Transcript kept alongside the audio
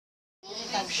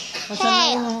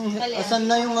Asan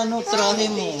na yung ano, trahe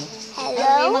mo?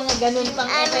 Hello,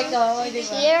 I'm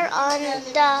here on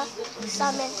the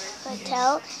Summit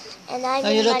Hotel, and I'm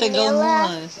in Manila.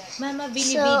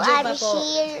 So I'm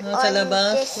here on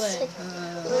this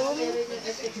room,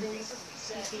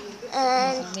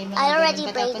 and I already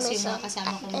braid myself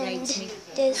and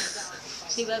this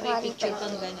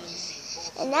one braid.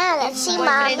 And now let's see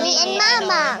Mommy and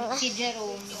Mama.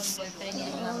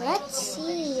 Let's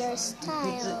see your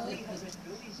style.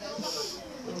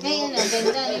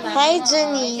 Hi,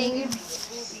 Janine.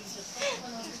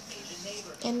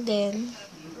 And then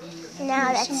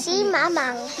now let's see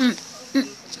Mamang.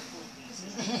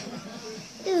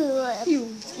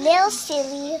 Ooh, little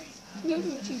silly.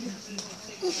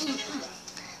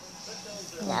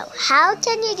 Now, how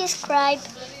can you describe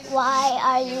why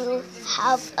are you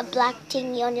have a black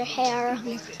thingy on your hair?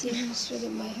 Black thingy so that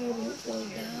my hair won't fall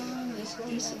down.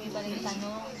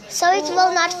 So it will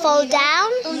not fall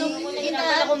down?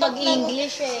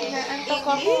 mag-English I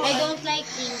don't like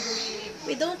English.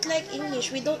 We don't like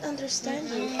English. We don't understand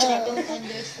you. I don't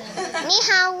understand. Ni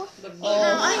hao.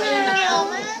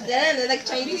 Like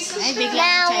Chinese.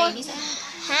 Now,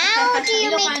 how do you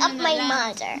make up my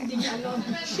mother?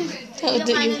 How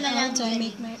do you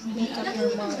make up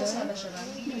your mother?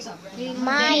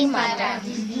 My mother.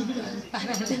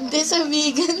 This a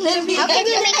vegan. How can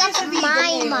you make up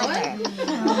my mother?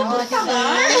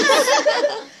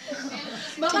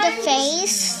 To the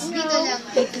face.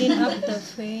 I clean up the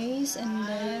face and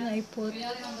then I put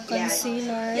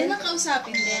concealer.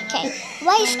 Okay.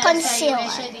 Why is concealer?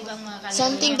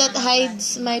 Something that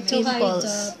hides my pimples. To hide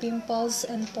the pimples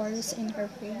and pores in her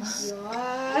face.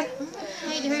 Hide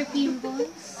her pimples.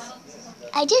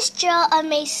 I just draw on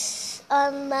my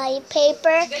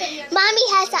paper. Mommy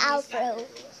has an afro.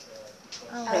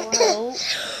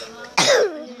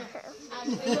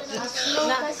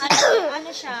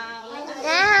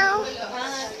 Now,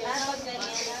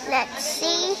 let's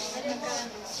see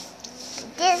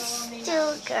these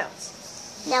two girls.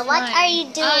 Now, what are you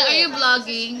doing? Are you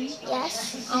vlogging?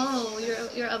 Yes. Oh,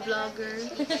 you're a vlogger.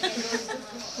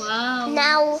 Wow.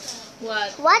 Now,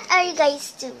 What are you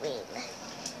guys doing?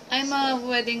 I'm a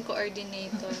wedding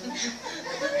coordinator.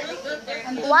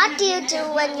 What do you do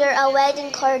when you're a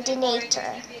wedding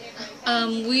coordinator?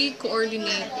 We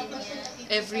coordinate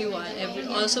everyone,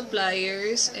 all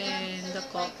suppliers and the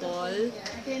couple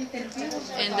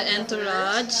and the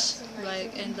entourage,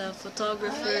 and the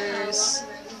photographers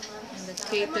and the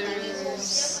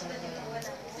caterers.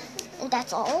 And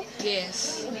that's all?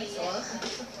 Yes.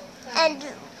 And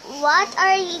what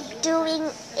are you doing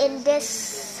in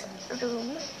this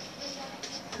room?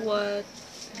 What?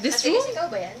 This room?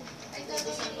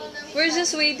 We're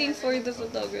just waiting for the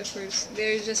photographers.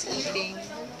 They're just eating.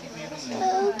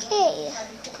 Okay.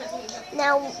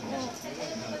 Now,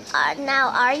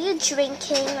 are you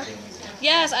drinking?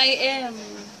 Yes, I am.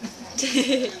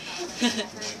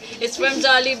 It's from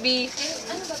Jollibee.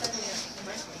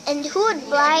 And who would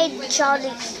buy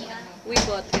Jollibee? We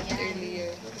bought it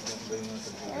earlier.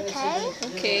 Okay.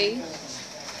 Okay.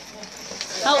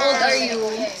 How old are you?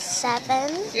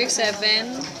 7. You're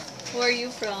 7. Where are you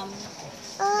from?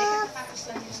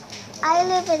 I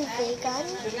live in Vegan.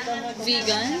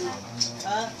 Vegan?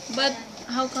 But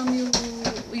how come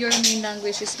your main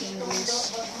language is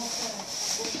English?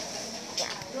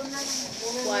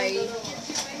 Why?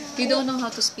 You don't know how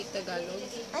to speak Tagalog?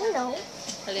 I know.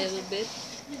 A little bit?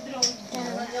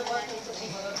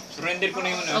 Surrender ko na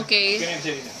yung ano. Okay.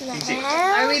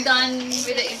 Now, Are we done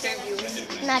with the interview?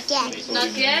 not yet.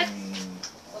 Not yet?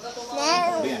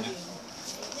 No.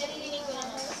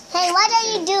 Hey, what are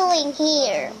you doing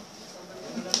here?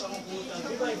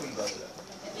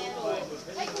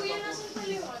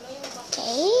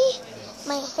 Okay.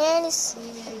 My hand is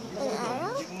an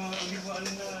arrow.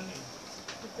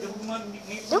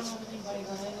 Nope.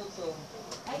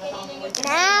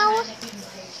 Now,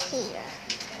 here.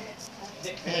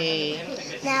 Hey.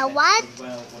 Now what?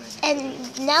 And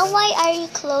now why are you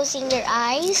closing your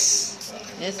eyes?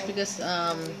 Yes, because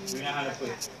ano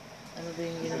ba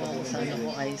yung ginawa ko sa ano ko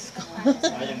eyes ko?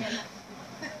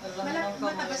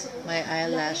 My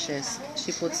eyelashes.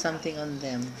 She put something on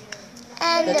them.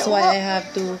 And That's why I have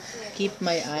to keep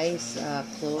my eyes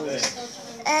closed.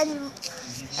 And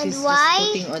She's why?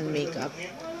 just putting on makeup.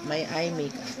 My eye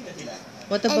makeup.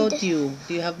 What about you?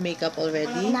 Do you have makeup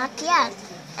already? Not yet.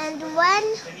 And when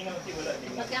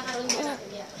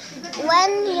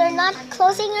you're not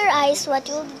closing your eyes, what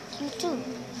will you do?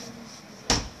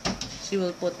 She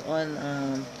will put on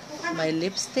my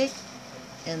lipstick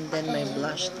and then my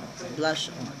blush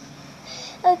on.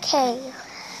 Okay.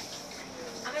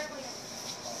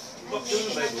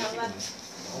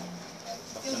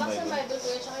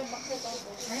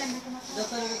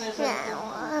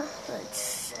 Now,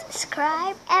 let's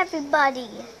describe everybody.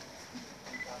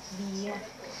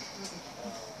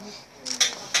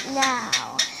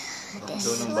 Now,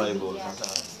 this one.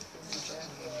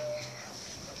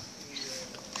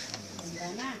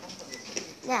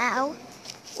 Now,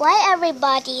 why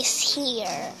everybody's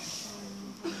here?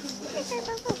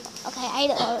 Okay, I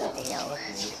already know.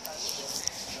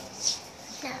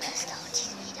 Now let's go to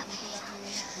Tita.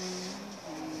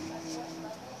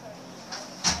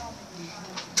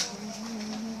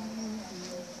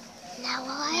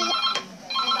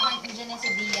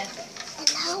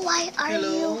 Now why are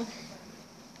you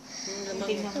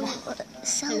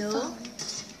cell phone?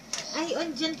 Ay,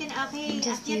 on dyan ka na. Okay,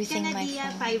 akyat ka na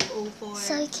Dia 504.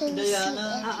 So I can see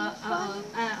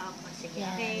Sige.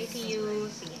 Okay, see you.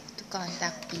 Sige. To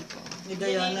contact people. Ni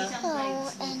Diana.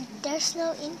 Oh, and there's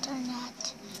no internet.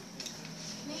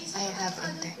 I have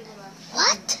internet.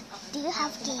 What? Do you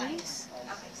have games?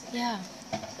 Yeah.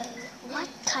 What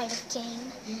kind of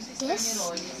game? This?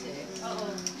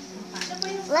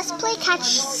 Let's play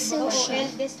catch sushi.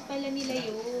 Eldest pala nila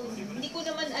yun. Hindi ko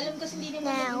naman alam kasi hindi naman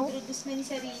Now, nag-introduce na ni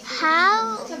Sarito. how?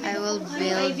 I will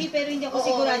Ivy, build pero hindi ako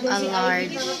sigurado a si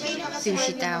large Ivy.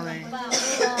 sushi tower.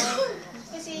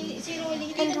 Kasi si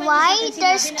Rolly, hindi And naman why sa akin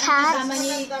there's sinabi na ang kasama cats?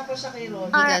 ni-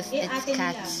 Because Eh, it's ate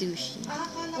cat nila. sushi.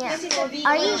 Yeah. Kasi sabi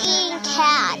Are ko, you eating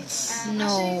cats?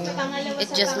 No, it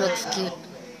just looks cute.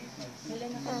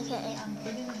 Okay.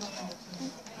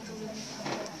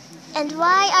 And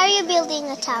why are you building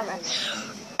a tower?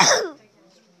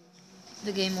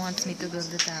 The game wants me to build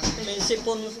the tower. May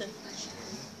sipon.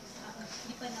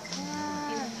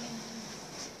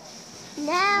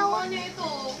 Now,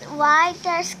 why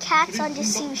there's cats on the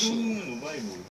sushi?